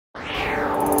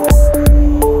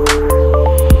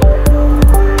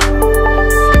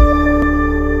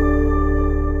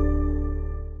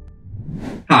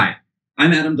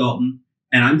I'm Adam Dalton,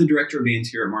 and I'm the Director of Bands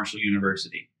here at Marshall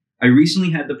University. I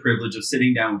recently had the privilege of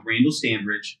sitting down with Randall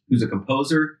Standridge, who's a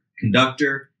composer,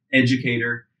 conductor,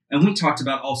 educator, and we talked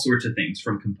about all sorts of things,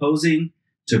 from composing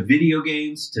to video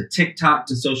games to TikTok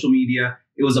to social media.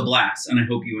 It was a blast, and I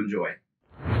hope you enjoy.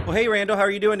 Well, hey, Randall, how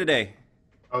are you doing today?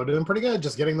 Oh, doing pretty good.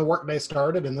 Just getting the workday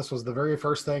started, and this was the very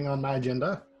first thing on my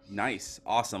agenda. Nice.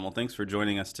 Awesome. Well, thanks for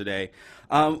joining us today.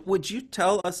 Would you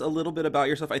tell us a little bit about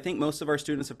yourself? I think most of our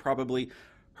students have probably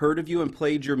heard of you and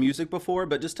played your music before,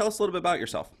 but just tell us a little bit about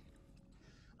yourself.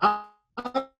 Um,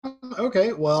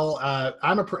 okay, well,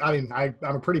 I'm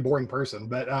a pretty boring person,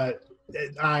 but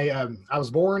I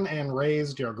was born and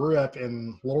raised, grew up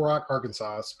in Little Rock,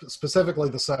 Arkansas, specifically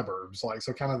the suburbs,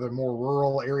 so kind of the more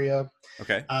rural area.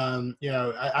 Okay.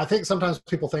 I think sometimes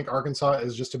people think Arkansas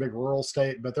is just a big rural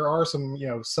state, but there are some,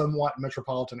 somewhat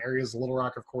metropolitan areas, Little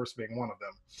Rock, of course, being one of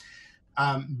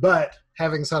them. But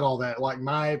having said all that,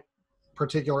 my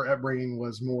particular upbringing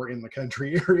was more in the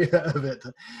country area of it.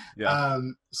 Yeah.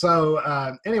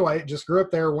 Anyway, just grew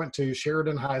up there, went to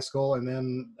Sheridan High School, and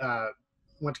then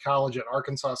went to college at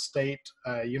Arkansas State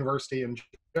University in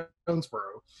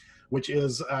Jonesboro, which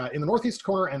is in the northeast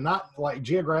corner and not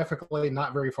geographically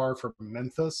not very far from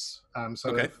Memphis.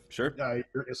 Okay, sure.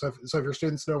 So if your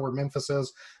students know where Memphis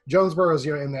is, Jonesboro is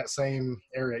in that same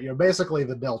area. Basically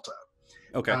the Delta.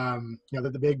 Okay.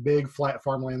 The big flat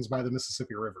farmlands by the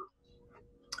Mississippi River.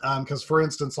 Because for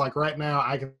instance, right now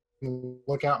I can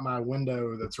look out my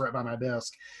window that's right by my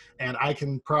desk, and I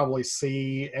can probably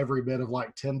see every bit of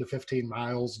 10 to 15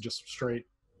 miles just straight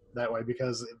that way,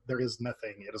 because there is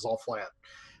nothing. It is all flat.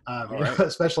 Right.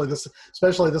 Especially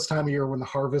this time of year when the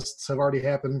harvests have already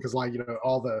happened, because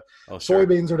all the Sure.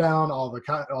 soybeans are down, all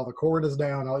the corn is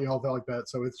down, all like that.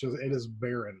 So it is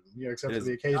barren, except It for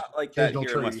is the not like that occasional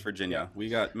here tree. in West Virginia. We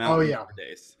got mountains for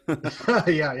days.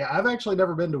 Yeah. I've actually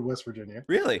never been to West Virginia.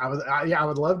 Really? I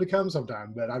would love to come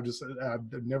sometime, but I've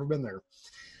never been there.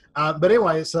 But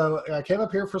anyway, so I came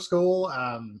up here for school,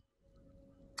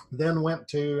 then went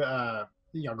to,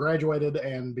 graduated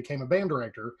and became a band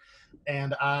director.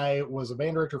 And I was a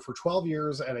band director for 12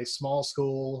 years at a small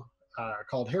school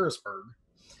called Harrisburg.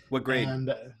 What grade?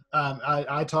 And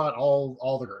I taught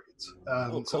all the grades.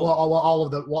 Cool. So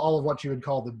all of what you would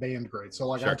call the band grades.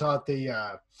 So Sure. I taught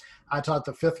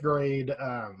the fifth grade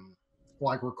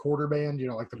recorder band, the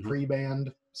Mm-hmm.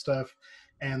 pre-band stuff,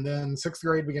 and then sixth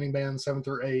grade beginning band, 7th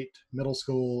through 8th middle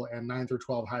school, and 9th through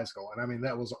 12 high school. And I mean,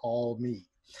 that was all me.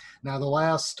 Now the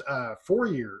last 4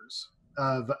 years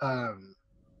of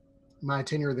my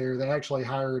tenure there, they actually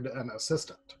hired an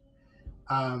assistant,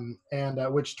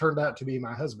 which turned out to be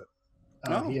my husband.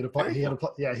 He had applied. He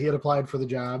had applied for the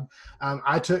job.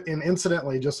 I took, and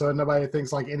incidentally, just so nobody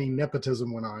thinks any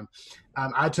nepotism went on,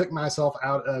 I took myself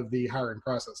out of the hiring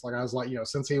process. I was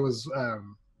since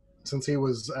he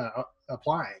was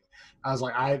applying, I was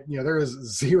there is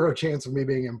zero chance of me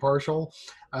being impartial.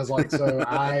 I was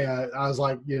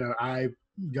I'm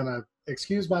gonna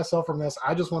excuse myself from this.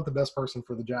 I just want the best person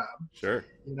for the job. Sure.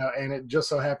 And it just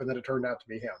so happened that it turned out to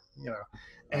be him.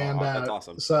 And that's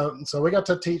awesome. So we got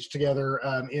to teach together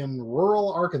in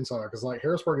rural Arkansas, because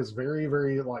Harrisburg is very,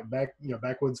 very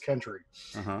backwoods country.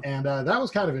 Uh-huh. And that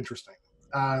was kind of interesting.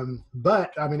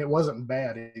 But I mean, it wasn't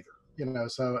bad either.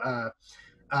 So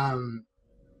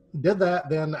did that.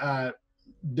 Then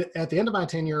at the end of my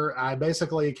tenure, I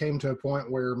basically came to a point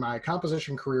where my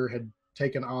composition career had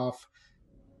taken off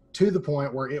to the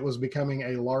point where it was becoming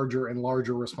a larger and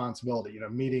larger responsibility,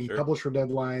 meeting Sure. publisher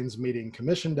deadlines, meeting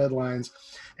commission deadlines.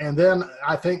 And then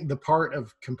I think the part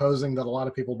of composing that a lot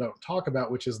of people don't talk about,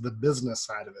 which is the business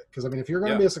side of it. Because I mean, if you're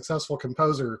going to be a successful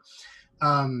composer,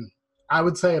 I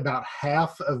would say about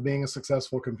half of being a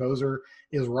successful composer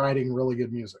is writing really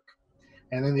good music.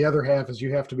 And then the other half is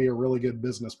you have to be a really good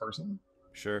business person.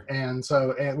 Sure. And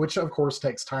which of course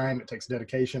takes time, it takes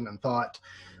dedication and thought.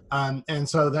 And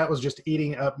so that was just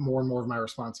eating up more and more of my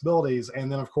responsibilities.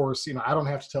 And then of course, I don't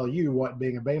have to tell you what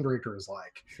being a band director is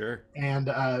like. Sure. And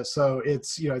so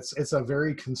it's a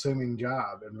very consuming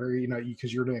job, and very,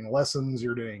 because you're doing lessons,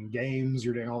 you're doing games,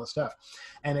 you're doing all this stuff.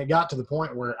 And it got to the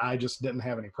point where I just didn't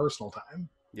have any personal time.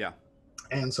 Yeah.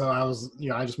 And so I was,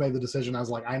 I just made the decision. I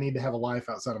was I need to have a life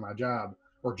outside of my job,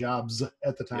 or jobs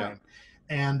at the time. Yeah.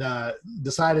 And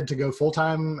decided to go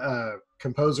full-time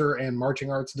composer and marching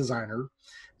arts designer.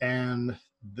 And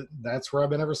that's where I've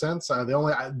been ever since. The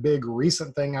only big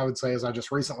recent thing I would say is I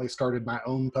just recently started my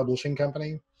own publishing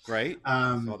company. Right.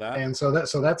 Saw that. And so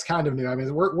that's kind of new. I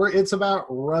mean, it's about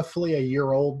roughly a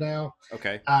year old now.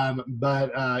 Okay.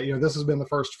 But this has been the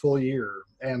first full year,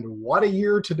 and what a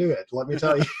year to do it, let me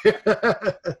tell you.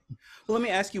 Well, let me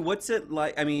ask you, what's it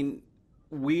like? I mean,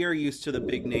 we are used to the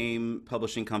big name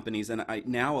publishing companies, and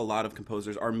now a lot of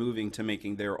composers are moving to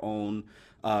making their own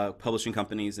publishing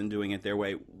companies and doing it their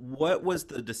way. What was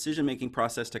the decision making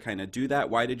process to kind of do that?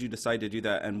 Why did you decide to do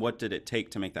that, and what did it take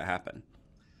to make that happen?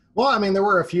 Well, I mean, there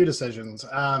were a few decisions.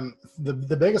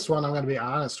 The biggest one, I'm going to be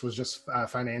honest, was just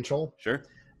financial. Sure.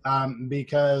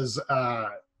 Because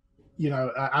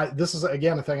this is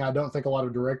again a thing I don't think a lot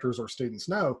of directors or students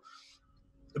know,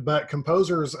 but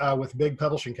composers with big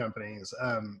publishing companies,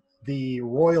 the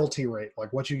royalty rate,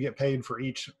 like what you get paid for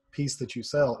each piece that you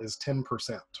sell, is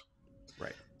 10%.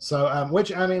 Right. So,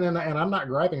 which I mean, and I'm not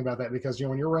griping about that, because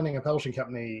when you're running a publishing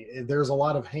company, there's a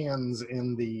lot of hands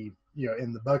in the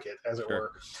in the bucket, as it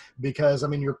were, because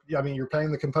you're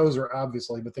paying the composer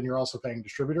obviously, but then you're also paying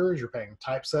distributors, you're paying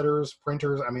typesetters,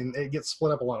 printers. I mean, it gets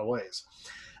split up a lot of ways.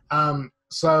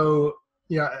 So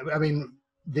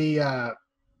the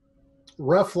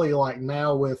roughly, like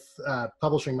now with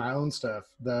publishing my own stuff,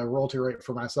 the royalty rate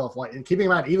for myself, like, and keeping in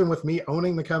mind, even with me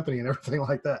owning the company and everything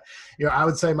like that, I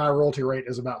would say my royalty rate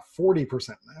is about 40%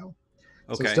 now.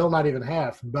 Okay. So still not even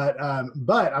half, but I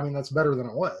mean, that's better than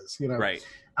it was, Right.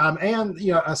 And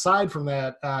aside from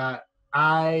that,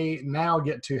 I now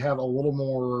get to have a little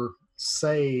more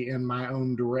say in my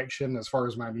own direction as far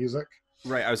as my music.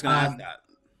 Right. I was going to ask that.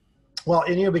 Well,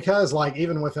 and because like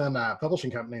even within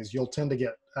publishing companies, you'll tend to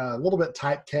get a little bit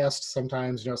typecast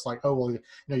sometimes. It's like, oh well,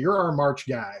 you're our March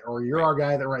guy, or you're our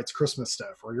guy that writes Christmas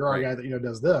stuff, or you're our guy that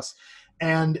does this.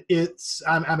 And it's,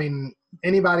 I mean,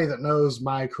 anybody that knows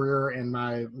my career and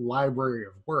my library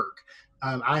of work,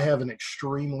 I have an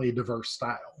extremely diverse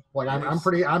style. Like I'm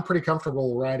pretty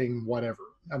comfortable writing whatever.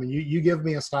 I mean, you give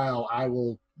me a style, I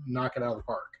will knock it out of the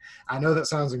park. I know that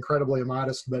sounds incredibly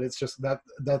immodest, but it's just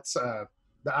that's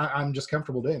I'm just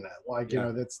comfortable doing that. Like,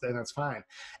 that's fine.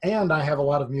 And I have a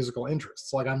lot of musical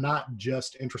interests. Like, I'm not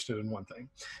just interested in one thing,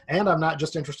 and I'm not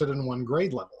just interested in one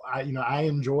grade level. I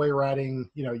enjoy writing,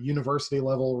 university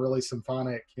level, really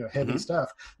symphonic, heavy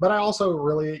stuff, but I also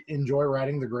really enjoy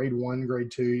writing the grade 1, grade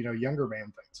 2, younger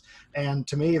band things. And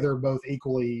to me, they're both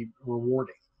equally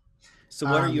rewarding. So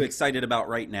what are you excited about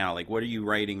right now? Like, what are you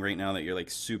writing right now that you're like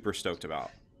super stoked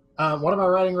about? What am I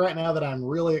writing right now that I'm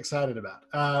really excited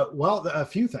about? Well, a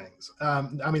few things.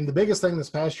 I mean, the biggest thing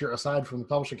this past year, aside from the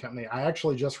publishing company, I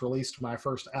actually just released my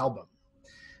first album.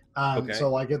 So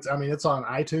like it's on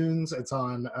iTunes, it's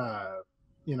on,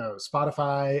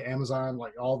 Spotify, Amazon,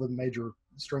 like all the major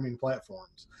streaming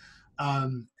platforms.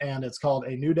 And it's called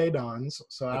A New Day Dawns.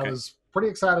 So I was pretty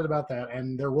excited about that.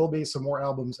 And there will be some more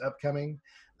albums upcoming.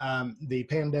 The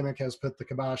pandemic has put the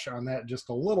kibosh on that just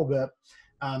a little bit.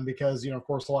 Because of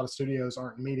course a lot of studios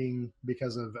aren't meeting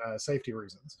because of safety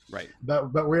reasons. Right.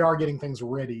 But we are getting things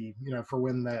ready, for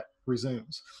when that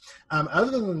resumes. Other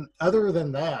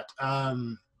than that,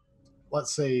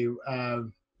 let's see.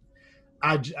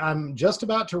 I'm just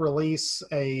about to release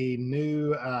a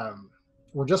new.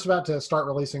 We're just about to start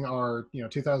releasing our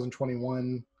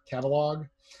 2021 catalog.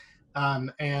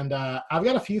 And I've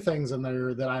got a few things in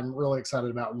there that I'm really excited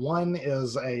about. One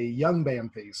is a young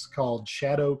band piece called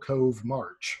Shadow Cove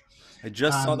March. I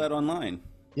just saw that online.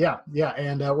 Yeah.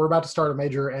 And we're about to start a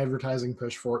major advertising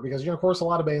push for it because, of course, a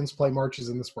lot of bands play marches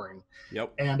in the spring.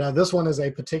 Yep. And this one is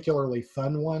a particularly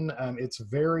fun one. It's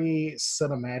very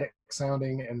cinematic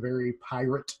sounding and very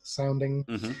pirate sounding.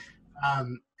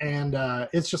 Mm-hmm. And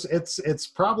it's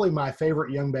probably my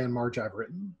favorite young band march I've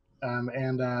written.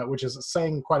 Which is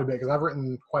saying quite a bit because I've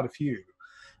written quite a few.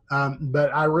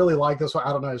 But I really like this one.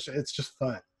 I don't know. It's just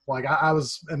fun. Like I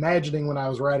was imagining when I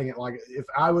was writing it, like if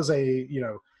I was a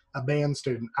band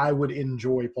student, I would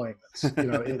enjoy playing this.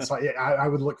 It's like I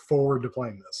would look forward to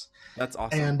playing this. That's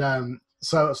awesome. And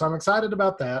so I'm excited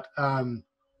about that.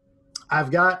 I've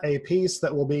got a piece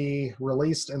that will be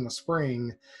released in the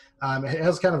spring. It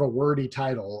has kind of a wordy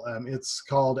title. It's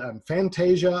called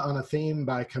Fantasia on a Theme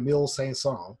by Camille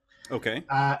Saint-Saëns. Okay.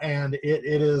 And it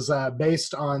is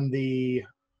based on the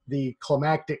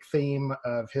climactic theme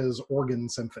of his organ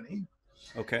symphony.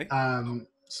 Okay.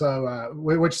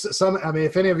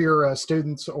 If any of your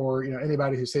students or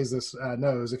anybody who sees this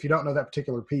knows, if you don't know that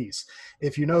particular piece,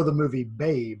 if you know the movie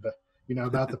Babe,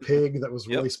 about the pig that was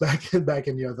released back in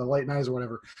the late 90s or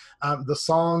whatever, the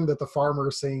song that the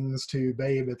farmer sings to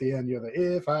Babe at the end,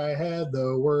 if I had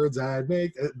the words I'd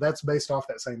make, that's based off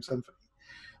that same symphony.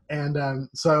 And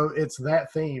so it's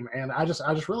that theme, and I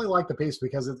just really like the piece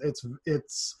because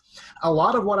it's a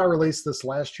lot of what I released this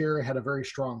last year had a very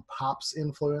strong pops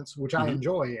influence, which I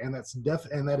enjoy, and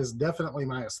that is definitely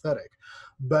my aesthetic.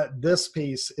 But this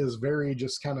piece is very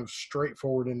just kind of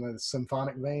straightforward in the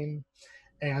symphonic vein,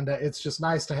 and it's just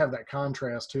nice to have that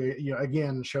contrast to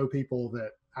again show people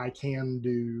that I can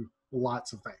do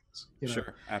lots of things, you know.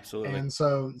 Sure, absolutely. And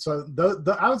so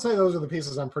I would say those are the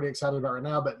pieces I'm pretty excited about right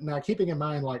now. But now, keeping in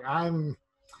mind, like I'm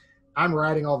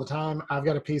writing all the time. I've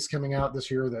got a piece coming out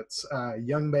this year that's a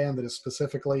young band that is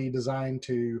specifically designed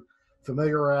to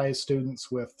familiarize students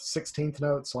with 16th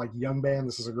notes, like young band.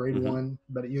 This is a grade one,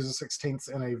 but it uses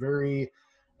 16ths in a very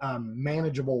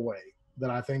manageable way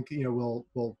that I think, you know,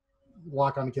 will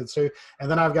lock on kids too. And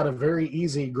then I've got a very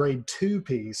easy grade 2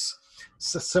 piece,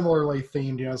 similarly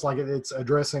themed. You know, it's like it's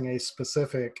addressing a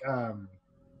specific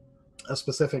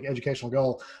educational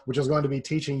goal, which is going to be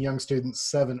teaching young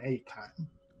students 7/8 time.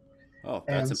 Oh,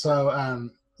 that's and so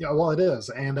yeah, well, it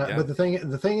is. And but the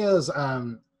thing is,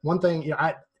 one thing, you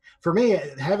know, for me,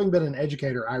 having been an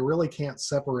educator, I really can't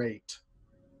separate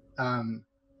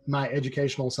my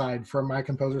educational side from my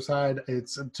composer side.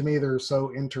 It's, to me, they're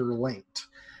so interlinked.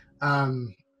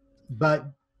 But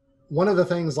one of the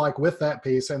things, like with that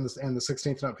piece and the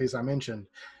 16th note piece I mentioned,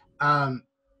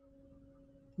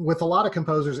 with a lot of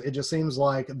composers, it just seems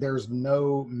like there's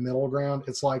no middle ground.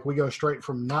 It's like we go straight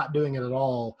from not doing it at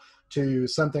all to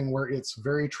something where it's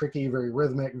very tricky, very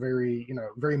rhythmic, very, you know,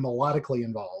 very melodically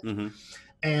involved.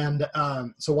 And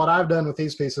so what I've done with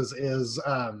these pieces is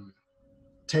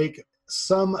take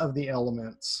some of the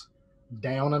elements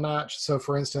down a notch. So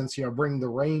for instance, you know, bring the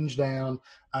range down,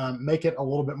 make it a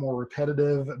little bit more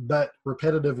repetitive, but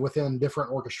repetitive within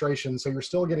different orchestrations. So you're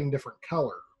still getting different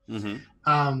color.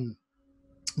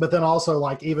 But then also,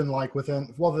 like, even like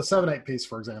within, well, the 7/8 piece,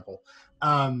 for example,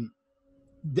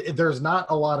 there's not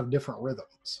a lot of different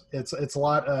rhythms. It's a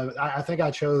lot of, I think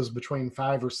I chose between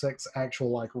 5 or 6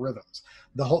 actual like rhythms.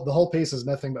 The whole piece is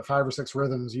nothing but 5 or 6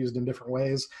 rhythms used in different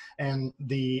ways. And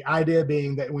the idea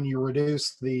being that when you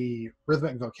reduce the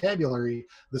rhythmic vocabulary,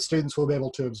 the students will be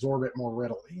able to absorb it more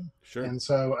readily. Sure. And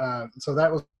so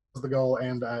that was the goal.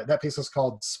 And that piece is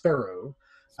called Spero.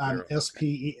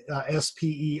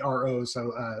 Spero,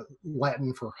 so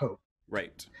Latin for hope.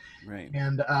 Right.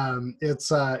 And it's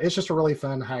just a really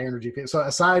fun, high energy piece. So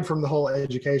aside from the whole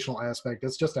educational aspect,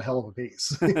 it's just a hell of a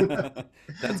piece.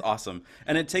 That's awesome.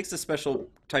 And it takes a special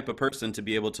type of person to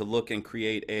be able to look and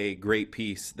create a great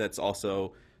piece that's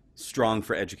also strong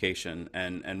for education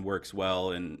and works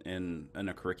well in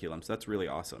a curriculum. So that's really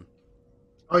awesome.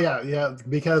 Oh yeah,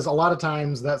 because a lot of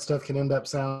times that stuff can end up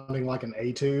sounding like an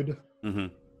etude.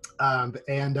 You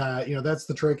know, that's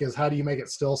the trick, is how do you make it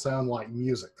still sound like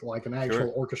music, like an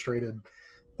actual orchestrated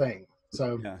thing.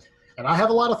 So, and I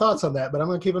have a lot of thoughts on that, but I'm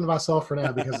going to keep them to myself for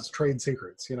now because it's trade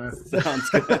secrets, you know. Sounds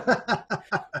good.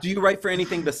 Do you write for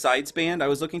anything besides band? I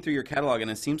was looking through your catalog,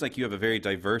 and it seems like you have a very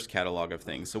diverse catalog of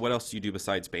things. So what else do you do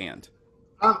besides band?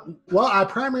 Well, I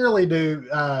primarily do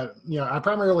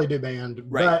band,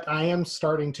 but I am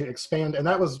starting to expand. And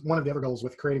that was one of the other goals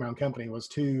with creating my own company, was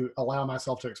to allow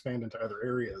myself to expand into other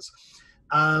areas.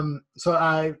 So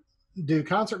I do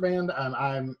concert band.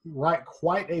 I write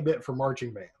quite a bit for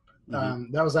marching band.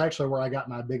 That was actually where I got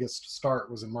my biggest start,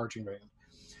 was in marching band.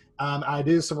 I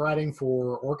do some writing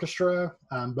for orchestra,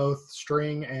 both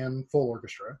string and full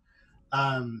orchestra.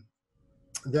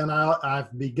 Then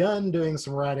I've begun doing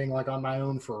some writing, like on my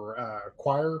own, for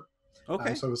choir.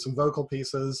 So some vocal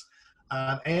pieces.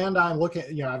 And I'm looking,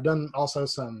 you know, I've done also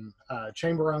some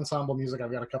chamber ensemble music.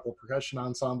 I've got a couple of percussion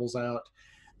ensembles out.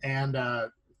 And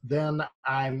then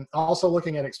I'm also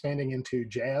looking at expanding into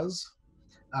jazz,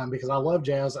 because I love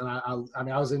jazz. And I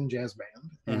mean, I was in jazz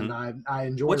band, and I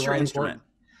enjoy What's your instrument?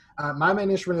 My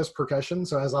main instrument is percussion.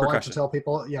 So as I like to tell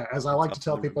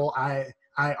people, I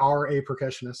are a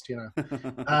percussionist, you know.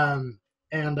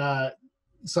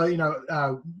 So, you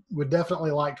know, would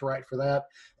definitely like to write for that.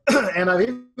 And I've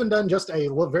even done just a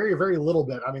very, very little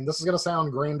bit. I mean, this is going to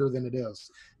sound grander than it is,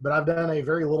 but I've done a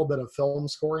very little bit of film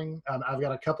scoring. I've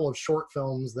got a couple of short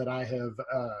films that I have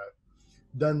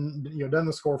done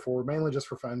the score for, mainly just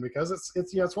for fun, because it's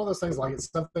you know, it's one of those things, like,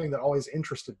 it's something that always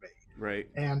interested me. Right.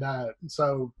 And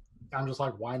so I'm just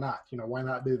like, why not? You know, why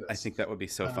not do this? I think that would be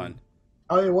so fun.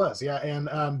 Oh, it was, yeah. And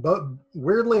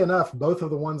weirdly enough, both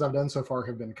of the ones I've done so far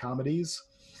have been comedies,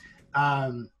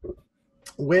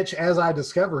 which, as I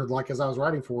discovered, like, as I was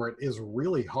writing for it, is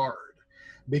really hard,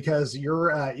 because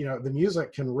you're, you know, the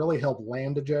music can really help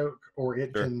land a joke, or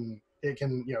it can,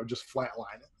 you know, just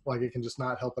flatline it. Like, it can just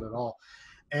not help it at all.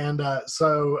 And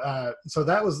so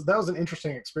that was an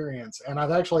interesting experience. And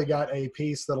I've actually got a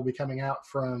piece that'll be coming out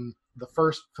from the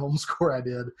first film score I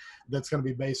did that's going to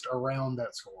be based around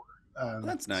that score.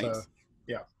 That's nice. So,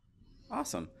 yeah.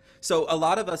 Awesome. So a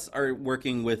lot of us are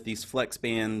working with these flex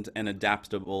band and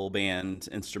adaptable band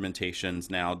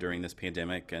instrumentations now during this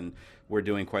pandemic, and we're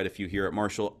doing quite a few here at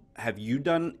Marshall. Have you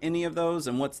done any of those,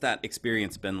 and what's that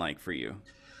experience been like for you?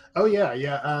 Oh yeah,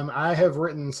 yeah. I have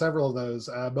written several of those,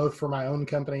 both for my own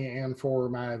company and for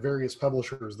my various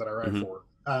publishers that I write Hmm. for.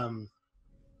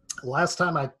 Last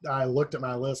time I looked at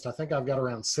my list, I think I've got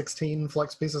around 16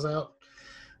 flex pieces out.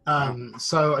 Wow.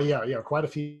 So yeah, yeah, quite a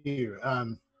few.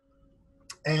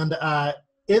 And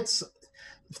it's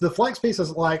the flex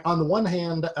pieces. Like on the one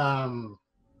hand,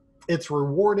 it's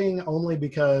rewarding only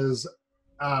because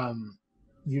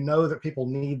you know that people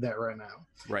need that right now.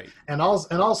 Right. And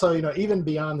also, even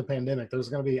beyond the pandemic, there's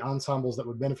going to be ensembles that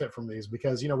would benefit from these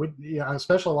because,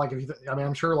 especially like if I mean,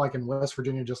 I'm sure like in West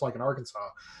Virginia, just like in Arkansas,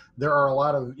 there are a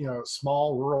lot of,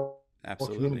 small rural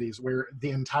Absolutely. communities where the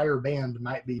entire band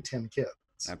might be 10 kids.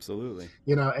 Absolutely.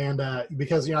 And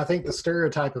because I think the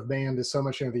stereotype of band is so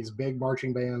much, these big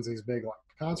marching bands, these big like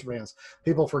concert bands.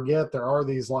 People forget there are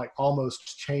these like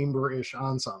almost chamber-ish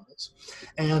ensembles,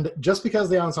 and just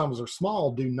because the ensembles are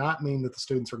small, do not mean that the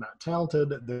students are not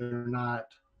talented. They're not,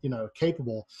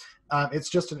 capable. It's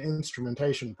just an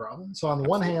instrumentation problem. So on the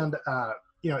one Absolutely.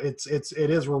 hand, it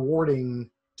is rewarding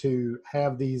to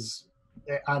have these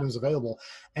items available,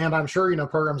 and I'm sure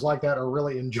programs like that are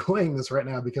really enjoying this right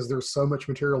now because there's so much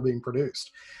material being produced.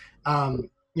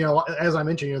 As I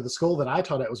mentioned, the school that I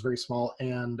taught at was very small,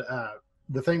 and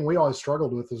the thing we always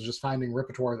struggled with was just finding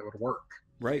repertoire that would work.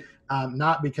 Right.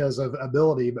 Not because of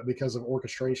ability, but because of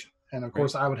orchestration. And of Right.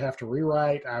 course, I would have to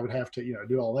rewrite. I would have to,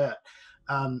 do all that.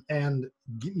 And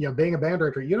being a band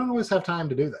director, you don't always have time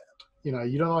to do that.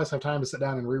 You don't always have time to sit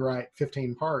down and rewrite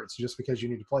 15 parts just because you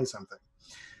need to play something.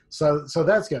 So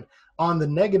that's good. On the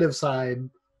negative side,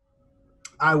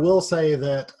 I will say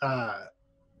that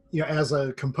as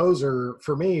a composer,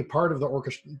 for me, part of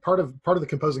the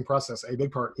composing process, a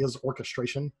big part is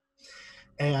orchestration.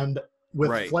 And with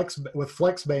Right.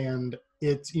 flex band,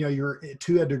 it's you're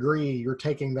to a degree you're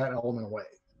taking that element away.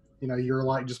 You're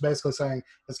like just basically saying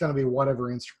it's going to be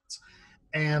whatever instruments.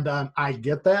 And I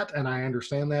get that and I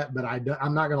understand that, but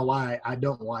I'm not going to lie, I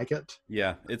don't like it.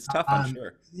 Yeah. It's tough, I'm Um,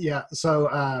 sure. yeah.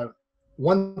 So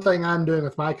one thing I'm doing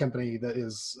with my company that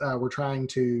is we're trying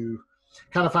to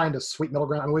kind of find a sweet middle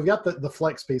ground. I mean, we've got the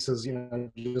flex pieces,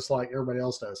 just like everybody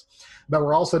else does, but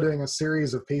we're also doing a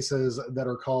series of pieces that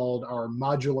are called our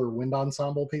modular wind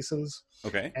ensemble pieces.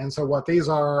 Okay. And so what these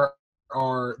are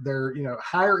they're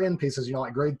higher end pieces,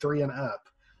 like grade 3 and up,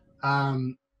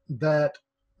 that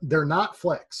they're not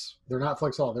flex. They're not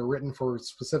flex at all. They're written for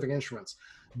specific instruments,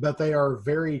 but they are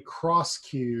very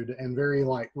cross-cued and very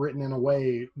like written in a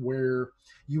way where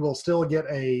you will still get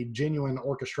a genuine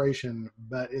orchestration,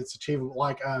 but it's achievable.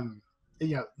 Like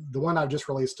the one I've just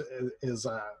released is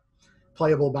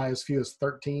playable by as few as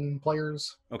 13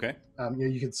 players. Okay.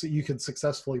 You could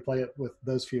successfully play it with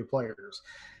those few players,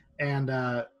 and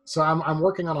so I'm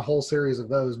working on a whole series of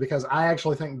those because I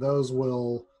actually think those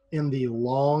will, in the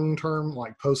long term,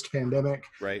 like post-pandemic,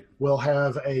 Right. will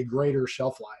have a greater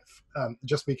shelf life,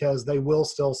 just because they will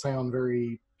still sound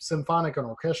very symphonic and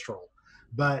orchestral,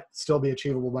 but still be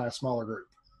achievable by a smaller group.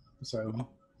 So, Well,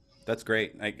 that's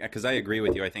great. Because I agree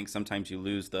with you. I think sometimes you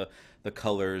lose the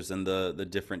colors and the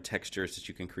different textures that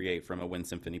you can create from a wind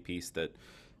symphony piece that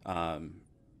um,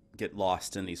 get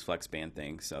lost in these flex band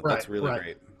things. So right, that's really right.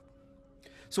 great.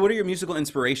 So what are your musical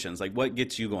inspirations? Like what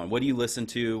gets you going? What do you listen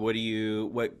to?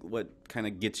 What kind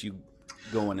of gets you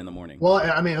going in the morning? Well,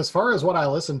 I mean, as far as what I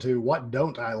listen to, what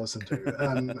don't I listen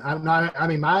to? I'm not. I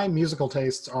mean, my musical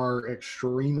tastes are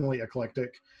extremely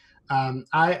eclectic.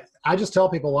 I just tell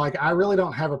people like I really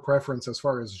don't have a preference as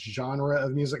far as genre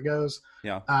of music goes.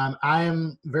 Yeah. I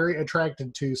am very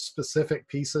attracted to specific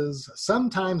pieces,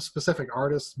 sometimes specific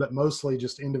artists, but mostly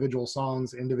just individual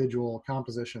songs, individual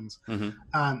compositions Hmm.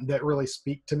 that really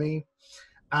speak to me.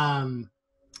 Um,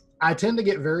 I tend to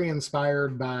get very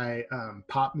inspired by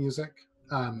pop music.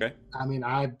 Okay. I mean,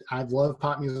 I love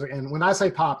pop music, and when I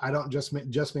say pop, I don't just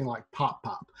mean like pop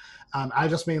pop. I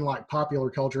just mean like popular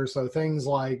culture. So things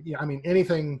like, I mean,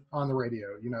 anything on the radio.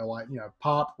 Like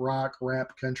pop, rock,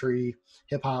 rap, country,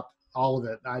 hip hop, all of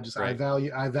it. I Right.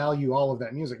 value all of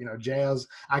that music. Jazz.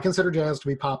 I consider jazz to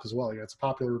be pop as well. It's a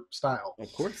popular style.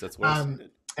 Of course, that's well Um,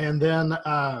 stated. and then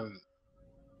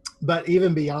but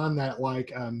even beyond that,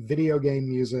 like video game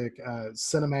music,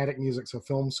 cinematic music, so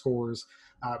film scores,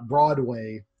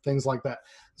 Broadway, things like that.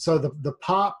 So the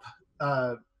pop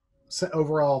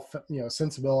overall,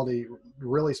 sensibility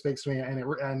really speaks to me,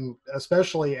 and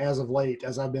especially as of late,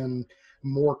 as I've been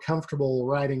more comfortable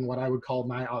writing what I would call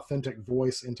my authentic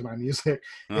voice into my music,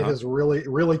 it Uh-huh. has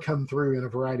really come through in a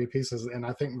variety of pieces, and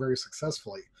I think very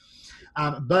successfully.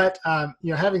 But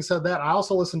having said that, I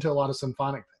also listen to a lot of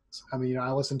symphonic things. I mean,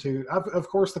 I listen to, of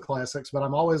course, the classics, but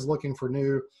I'm always looking for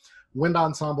new wind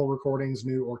ensemble recordings,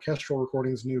 new orchestral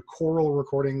recordings, new choral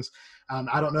recordings.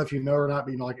 I don't know if you know or not,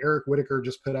 but like Eric Whitaker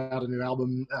just put out a new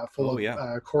album full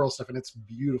of choral stuff, and it's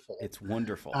beautiful. It's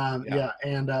wonderful.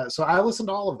 So I listened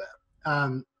to all of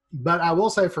that. But I will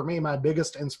say, for me, my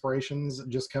biggest inspirations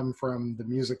just come from the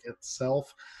music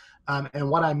itself. And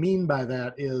what I mean by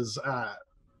that is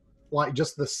like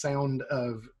just the sound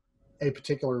of a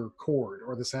particular chord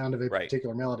or the sound of a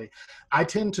particular melody. I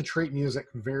tend to treat music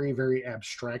very, very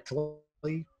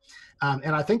abstractly.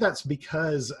 And I think that's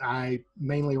because I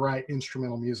mainly write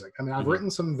instrumental music. I mean, I've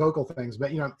written some vocal things,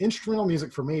 but instrumental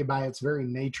music for me by its very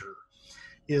nature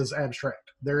is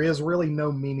abstract. There is really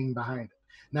no meaning behind it.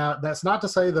 Now, that's not to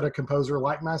say that a composer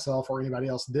like myself or anybody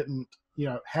else didn't,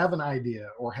 have an idea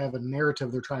or have a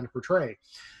narrative they're trying to portray.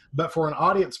 But for an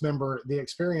audience member, the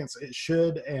experience, it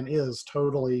should and is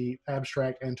totally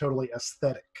abstract and totally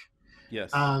aesthetic.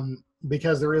 Yes.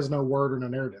 Because there is no word or no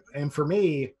narrative. And for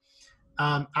me,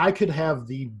 I could have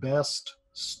the best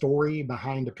story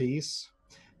behind a piece,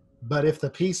 but if the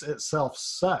piece itself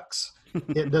sucks,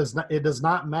 it does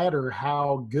not matter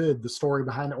how good the story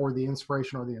behind it or the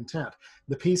inspiration or the intent.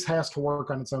 The piece has to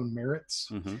work on its own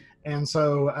merits. And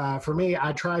so for me,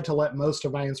 I try to let most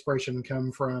of my inspiration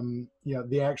come from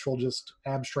the actual just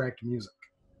abstract music.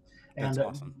 And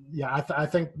that's awesome. I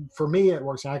think for me it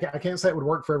works. I can't say it would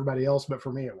work for everybody else, but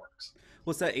for me it works.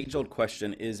 Well, it's that age-old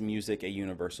question: is music a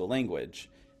universal language?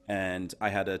 And I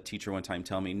had a teacher one time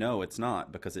tell me, no, it's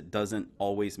not, because it doesn't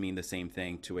always mean the same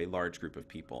thing to a large group of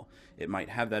people. It might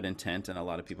have that intent, and a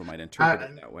lot of people might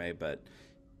interpret it that way, but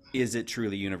is it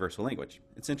truly universal language?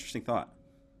 It's an interesting thought.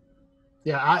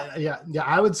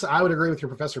 I would agree with your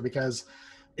professor, because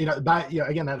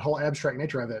again, that whole abstract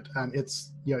nature of it,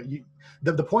 it's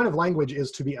the point of language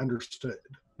is to be understood.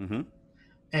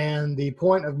 And the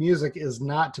point of music is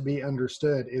not to be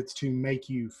understood, it's to make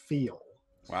you feel.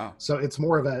 Wow. So it's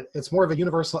more of a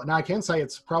universal. Now I can say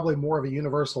it's probably more of a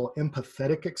universal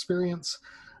empathetic experience,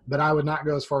 but I would not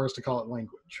go as far as to call it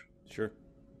language. Sure.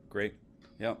 Great.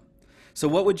 Yeah. So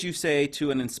what would you say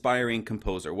to an inspiring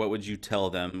composer? What would you tell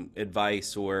them,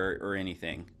 advice or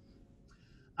anything?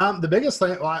 The biggest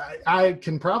thing, I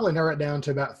can probably narrow it down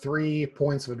to about 3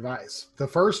 points of advice. The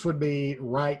first would be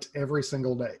write every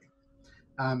single day.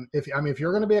 If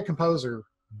you're going to be a composer,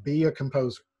 be a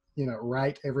composer.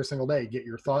 Write every single day. Get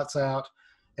your thoughts out,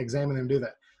 examine them, do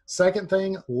that. Second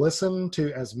thing, listen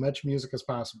to as much music as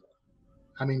possible.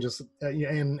 I mean, just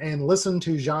and listen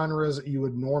to genres you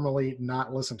would normally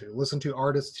not listen to. Listen to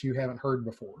artists you haven't heard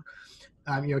before.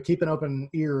 Keep an open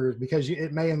ear, because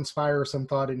it may inspire some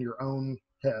thought in your own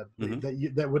head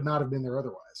that would not have been there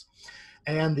otherwise.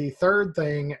 And the third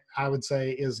thing I would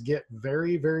say is get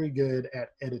very, very good at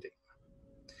editing.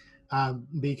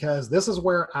 Because this is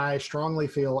where I strongly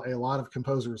feel a lot of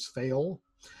composers fail.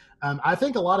 I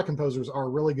think a lot of composers are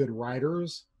really good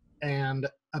writers, and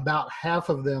about half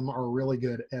of them are really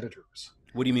good editors.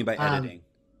 What do you mean by editing?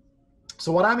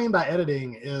 So what I mean by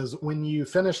editing is when you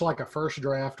finish like a first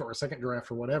draft or a second draft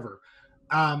or whatever,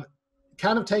 kind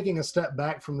of taking a step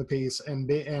back from the piece and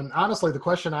honestly, the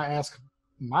question I ask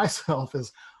myself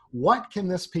is, what can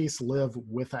this piece live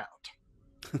without?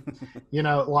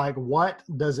 Like, what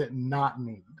does it not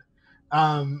need?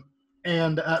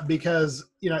 Because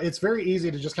it's very easy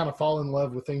to just kind of fall in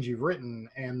love with things you've written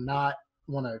and not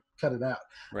want to cut it out.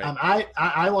 Right.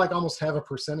 I like almost have a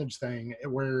percentage thing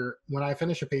where when I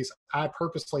finish a piece, I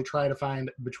purposely try to find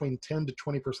between 10 to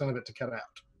 20% of it to cut out.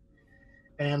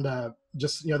 And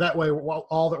just, that way,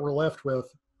 all that we're left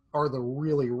with are the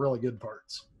really, really good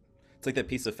parts. It's like that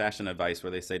piece of fashion advice where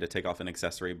they say to take off an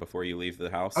accessory before you leave the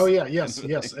house. Oh yeah, yes,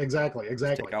 exactly.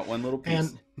 Take out one little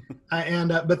piece.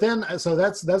 But then, so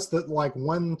that's the like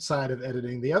one side of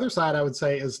editing. The other side, I would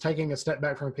say, is taking a step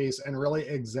back from a piece and really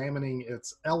examining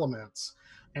its elements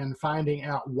and finding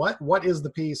out what is the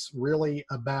piece really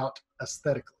about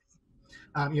aesthetically.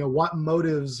 What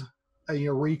motives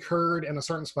recurred in a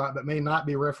certain spot but may not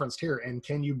be referenced here, and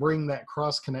can you bring that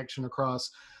cross connection across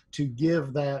to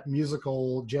give that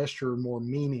musical gesture more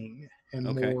meaning and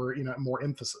more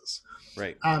emphasis.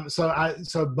 Right.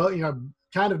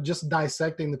 Kind of just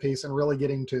dissecting the piece and really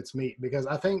getting to its meat, because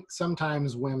I think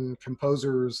sometimes when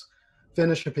composers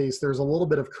finish a piece, there's a little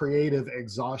bit of creative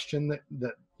exhaustion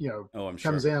that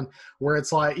comes in, where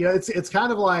it's like, it's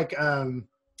kind of like,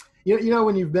 you know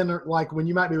when you've been like when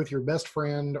you might be with your best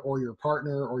friend or your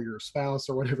partner or your spouse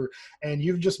or whatever, and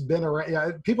you've just been around.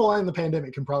 Yeah, people in the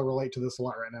pandemic can probably relate to this a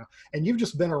lot right now, and you've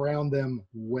just been around them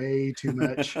way too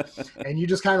much, and you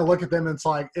just kind of look at them and it's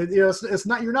like it's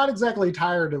not, you're not exactly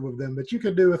tired of them, but you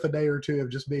could do with a day or two of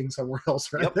just being somewhere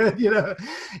else, right? Yep. You know,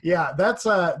 yeah, that's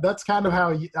kind of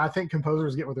how I think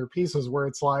composers get with their pieces, where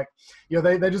it's like, you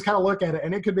know, they just kind of look at it,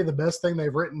 and it could be the best thing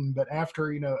they've written, but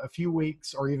after, you know, a few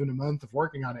weeks or even a month of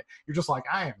working on it, you're just like,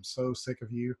 I am so sick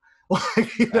of you.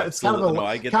 Like, you know, it's kind of a No,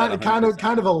 I get kind that of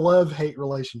 100%. a love-hate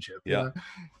relationship. Yeah. You know?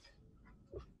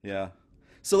 Yeah.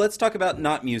 So let's talk about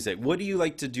not music. What do you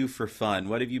like to do for fun?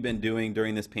 What have you been doing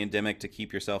during this pandemic to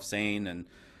keep yourself sane? And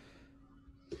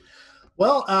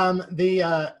Well,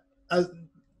 I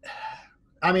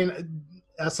mean,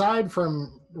 aside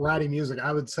from writing music,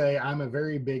 I would say I'm a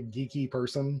very big geeky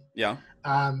person. yeah,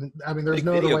 I mean, there's big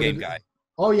no other video way game to. guy.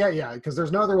 Oh yeah, because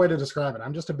there's no other way to describe it.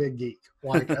 I'm just a big geek.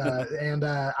 Like, and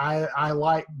I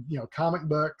like, you know, comic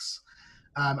books.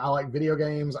 I like video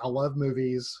games. I love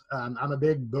movies. I'm a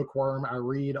big bookworm. I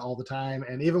read all the time,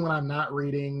 and even when I'm not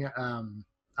reading,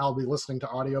 I'll be listening to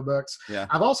audiobooks. Yeah.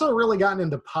 I've also really gotten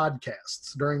into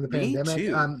podcasts during the Me pandemic.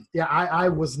 too. Yeah, I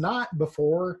was not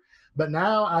before, but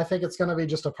now I think it's going to be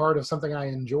just a part of something I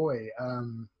enjoy.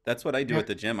 That's what I do and- at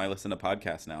the gym. I listen to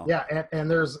podcasts now. yeah, and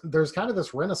there's kind of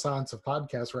this renaissance of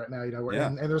podcasts right now, you know, Yeah.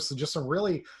 and there's just some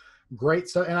really great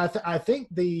stuff. And I think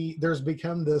there's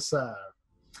become this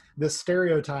this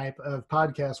stereotype of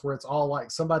podcasts where it's all like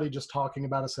somebody just talking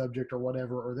about a subject or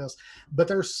whatever or this, but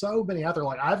there's so many out there.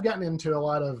 Like, I've gotten into a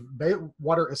lot of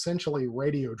what are essentially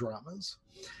radio dramas.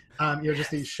 You know,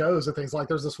 just these shows and things. Like,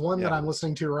 there's this one that I'm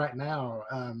listening to right now.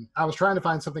 I was trying to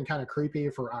find something kind of creepy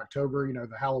for October, you know,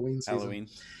 the Halloween season. Halloween.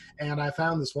 And I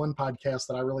found this one podcast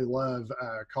that I really love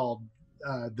called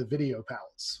The Video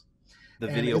Palace. The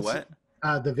And video it's-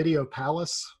 what? The Video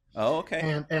Palace. Oh,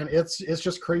 okay. And it's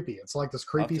just creepy. It's like this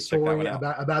creepy have to check that story one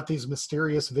out. about these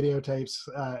mysterious videotapes,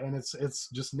 and it's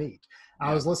just neat. I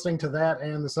Yeah. was listening to that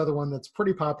and this other one that's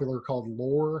pretty popular called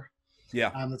Lore.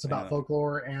 Yeah. That's about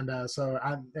folklore, and so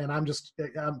I'm just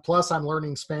plus I'm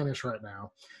learning Spanish right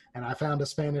now, and I found a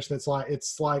Spanish that's like,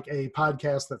 it's like a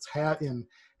podcast that's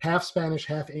half Spanish,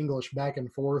 half English, back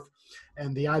and forth,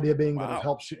 and the idea being that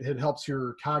Wow. it helps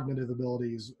your cognitive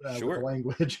abilities Sure. with the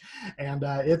language, and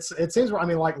it seems, I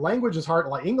mean, like, language is hard,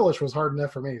 like English was hard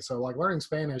enough for me, so like learning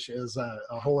Spanish is a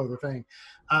whole other thing,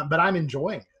 but I'm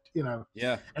enjoying it. You know,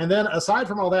 Yeah. and then aside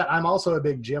from all that, I'm also a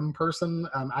big gym person.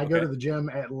 I go Okay. to the gym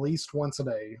at least once a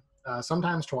day,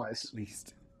 sometimes twice. At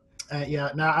least.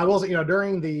 Yeah. Now, I wasn't, you know,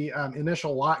 during the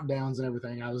initial lockdowns and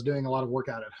everything, I was doing a lot of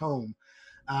workout at home.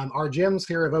 Our gyms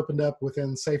here have opened up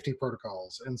within safety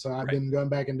protocols, and so I've been going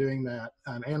back and doing that,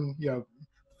 and, you know,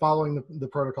 following the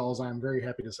protocols. I'm very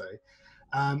happy to say.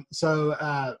 So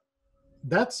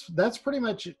that's pretty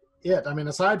much it. I mean,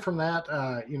 aside from that,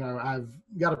 you know, I've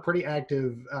got a pretty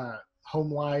active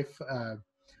home life,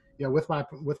 you know, with my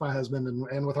husband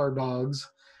and with our dogs.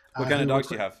 What kind of dogs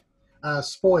do you have?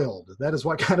 Spoiled. That is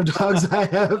what kind of dogs I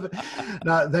have.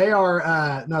 No, they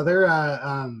are they're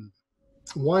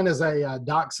one is a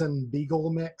Dachshund Beagle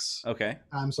mix. Okay.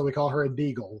 So we call her a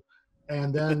Deagle.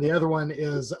 And then the other one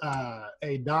is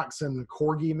a Dachshund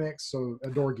Corgi mix, so a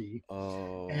Dorgie.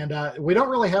 Oh. And we don't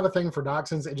really have a thing for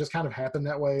Dachshunds. It just kind of happened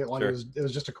that way. Like, Sure. it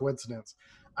was just a coincidence.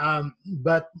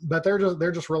 But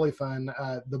they're just really fun.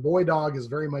 The boy dog is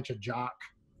very much a jock.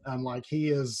 Like,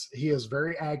 he is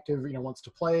very active. You know, wants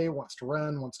to play, wants to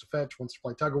run, wants to fetch, wants to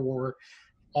play tug of war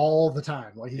all the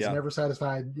time. Like, he's never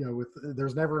satisfied. You know,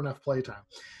 there's never enough playtime.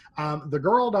 The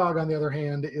girl dog, on the other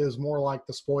hand, is more like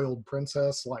the spoiled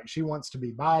princess. Like, she wants to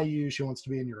be by you. She wants to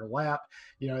be in your lap.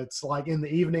 You know, it's like in the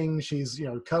evening, she's, you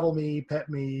know, cuddle me, pet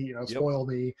me, you know, spoil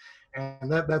me. And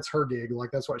that's her gig.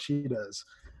 Like, that's what she does.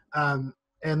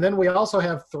 And then we also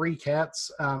have 3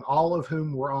 cats, all of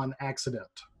whom were on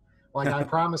accident. Like, I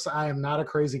promise I am not a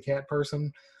crazy cat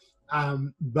person.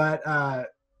 But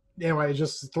anyway,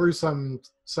 just through some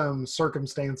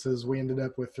circumstances, we ended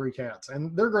up with 3 cats,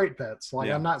 and they're great pets.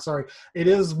 Like, I'm not sorry. It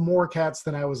is more cats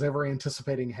than I was ever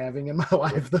anticipating having in my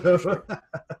life, though.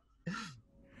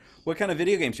 What kind of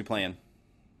video games you playing?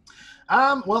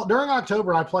 Well, during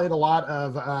October, I played a lot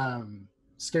of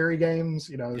scary games,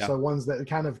 you know, so ones that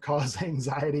kind of cause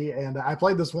anxiety. And I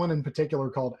played this one in particular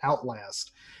called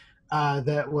Outlast.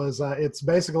 That was it's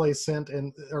basically set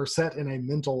in a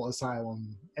mental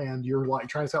asylum, and you're like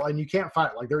trying to sell, and you can't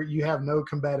fight. Like, you have no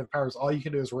combative powers. All you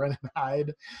can do is run and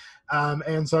hide.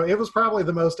 And so it was probably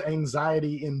the most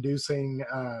anxiety-inducing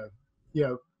thing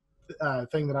that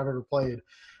I've ever played.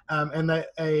 And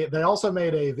they also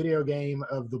made a video game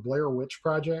of the Blair Witch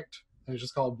Project. and it's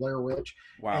just called Blair Witch.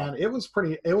 Wow. And it was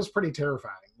pretty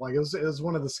terrifying. Like it was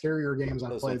one of the scarier games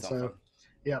I've played. So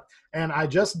yeah, and I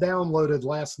just downloaded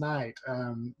last night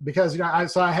because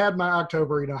I had my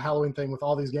October Halloween thing with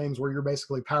all these games where you're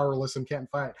basically powerless and can't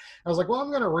fight. I was like, well, I'm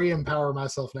going to re-empower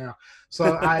myself now.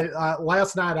 So I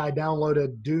last night I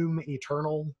downloaded Doom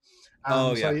Eternal.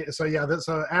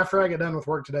 So after I get done with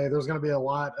work today, there's going to be a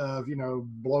lot of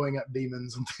blowing up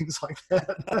demons and things like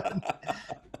that.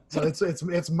 So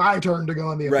it's my turn to go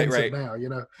on the offensive now.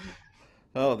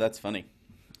 Oh, that's funny.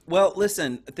 Well,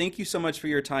 listen, thank you so much for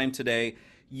your time today.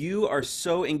 You are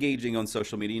so engaging on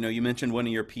social media. You mentioned one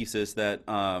of your pieces that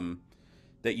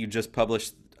that you just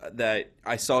published that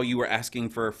I saw you were asking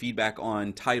for feedback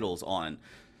on titles on.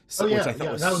 So, which I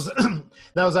thought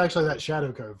that was actually that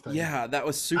Shadow Cove thing. Yeah, that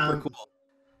was super cool.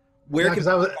 Where can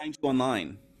people find you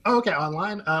online? Oh, okay,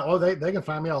 online. They can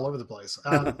find me all over the place.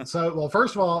 Well,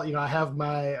 first of all, I have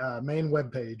my main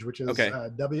webpage, which is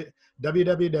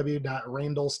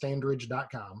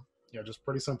www.randallstandridge.com. Just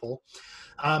pretty simple.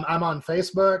 I'm on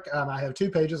Facebook. I have 2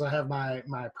 pages. I have my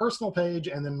personal page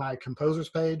and then my composer's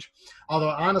page.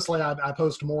 Although honestly, I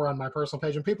post more on my personal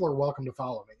page, and people are welcome to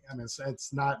follow me. I mean,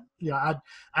 it's not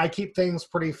I keep things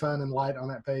pretty fun and light on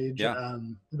that page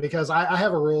because I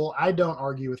have a rule. I don't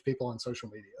argue with people on social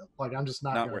media. Like I'm just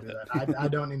not going to do that. I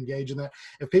don't engage in that.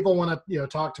 If people want to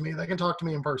talk to me, they can talk to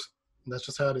me in person. That's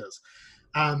just how it is.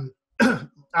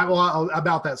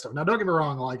 About that stuff. Now, don't get me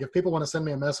wrong. Like, if people want to send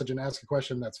me a message and ask a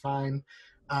question, that's fine.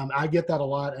 I get that a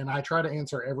lot, and I try to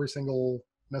answer every single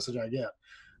message I get.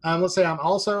 Let's say I've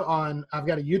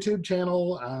got a YouTube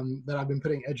channel that I've been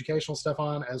putting educational stuff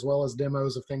on, as well as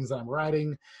demos of things that I'm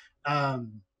writing.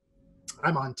 I'm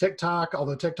on TikTok,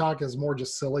 although TikTok is more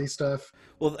just silly stuff.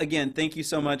 Well, again, thank you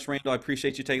so much, Randall. I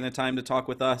appreciate you taking the time to talk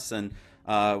with us, and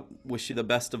wish you the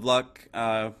best of luck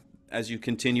as you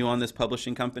continue on this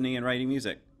publishing company and writing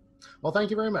music. Well, thank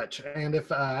you very much. And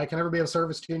if I can ever be of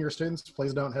service to you and your students,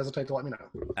 please don't hesitate to let me know.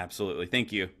 Absolutely.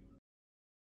 Thank you.